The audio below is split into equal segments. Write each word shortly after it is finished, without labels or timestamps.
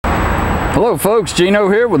Hello folks, Gino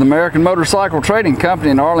here with American Motorcycle Trading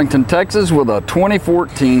Company in Arlington, Texas with a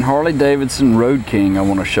 2014 Harley Davidson Road King I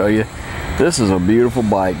want to show you. This is a beautiful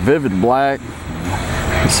bike, vivid black,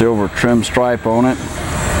 silver trim stripe on it.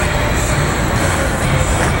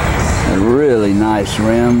 Really nice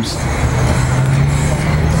rims. You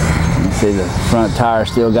can see the front tire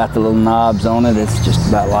still got the little knobs on it. It's just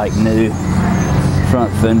about like new.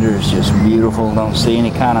 Front fender is just beautiful. Don't see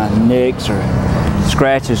any kind of nicks or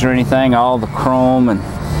scratches or anything. All the chrome and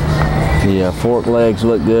the fork legs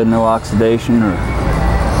look good. No oxidation or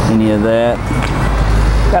any of that.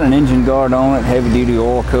 Got an engine guard on it, heavy duty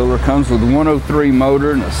oil cooler. Comes with a 103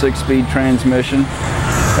 motor and a 6-speed transmission.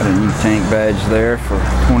 Got a new tank badge there for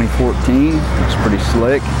 2014. Looks pretty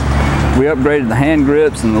slick. We upgraded the hand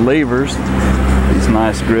grips and the levers. These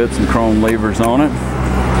nice grips and chrome levers on it.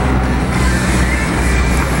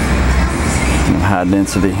 High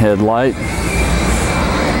density headlight.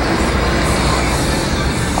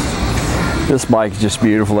 This bike is just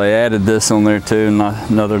beautiful. They added this on there too,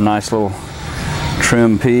 another nice little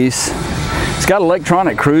trim piece. It's got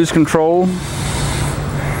electronic cruise control.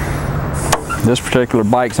 This particular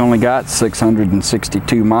bike's only got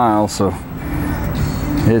 662 miles, so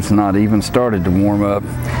it's not even started to warm up.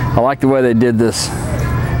 I like the way they did this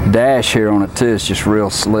dash here on it too. It's just real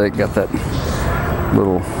slick. Got that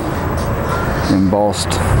little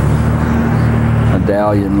embossed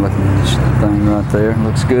medallion looking thing right there.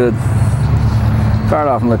 Looks good. Fire it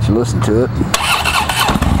off and let you listen to it.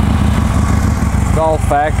 It's all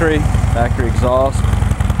factory exhaust.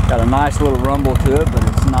 Got a nice little rumble to it, but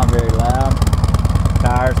it's not very loud.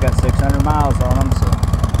 Tires got 600 miles on them, so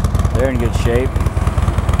they're in good shape.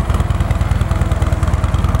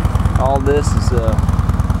 All this is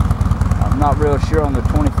I'm not real sure on the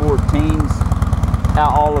 2014s how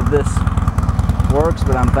all of this works,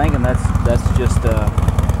 but I'm thinking that's just a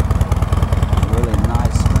really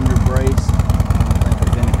nice fender brace. I don't think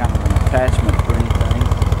there's any kind of an attachment for anything.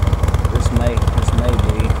 This may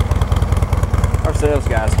be. Our sales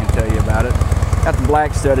guys can tell you about it. Got the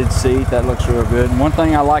black studded seat, that looks real good. And one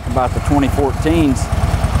thing I like about the 2014s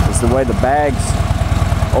is the way the bags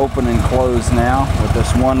open and close now with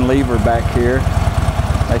this one lever back here.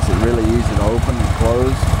 Makes it really easy to open and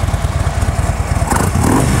close.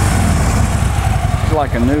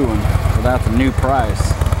 Like a new one without the new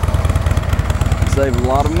price. Save a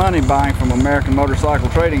lot of money buying from American Motorcycle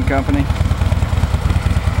Trading Company.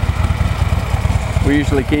 We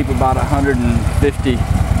usually keep about 150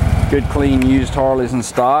 good clean used Harleys in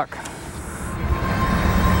stock.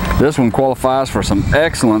 This one qualifies for some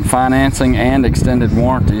excellent financing and extended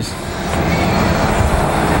warranties.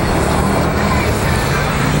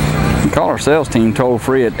 You can call our sales team toll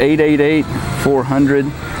free at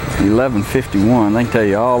 888-400-1151. They can tell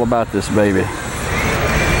you all about this baby.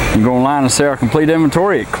 You can go online and see our complete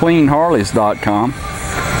inventory at cleanharleys.com.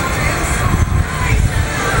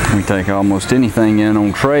 We take almost anything in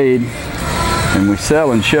on trade, and we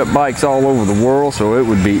sell and ship bikes all over the world, so it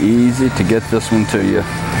would be easy to get this one to you.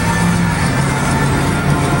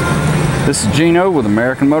 This is Gino with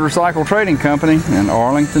American Motorcycle Trading Company in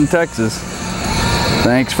Arlington, Texas.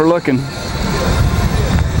 Thanks for looking.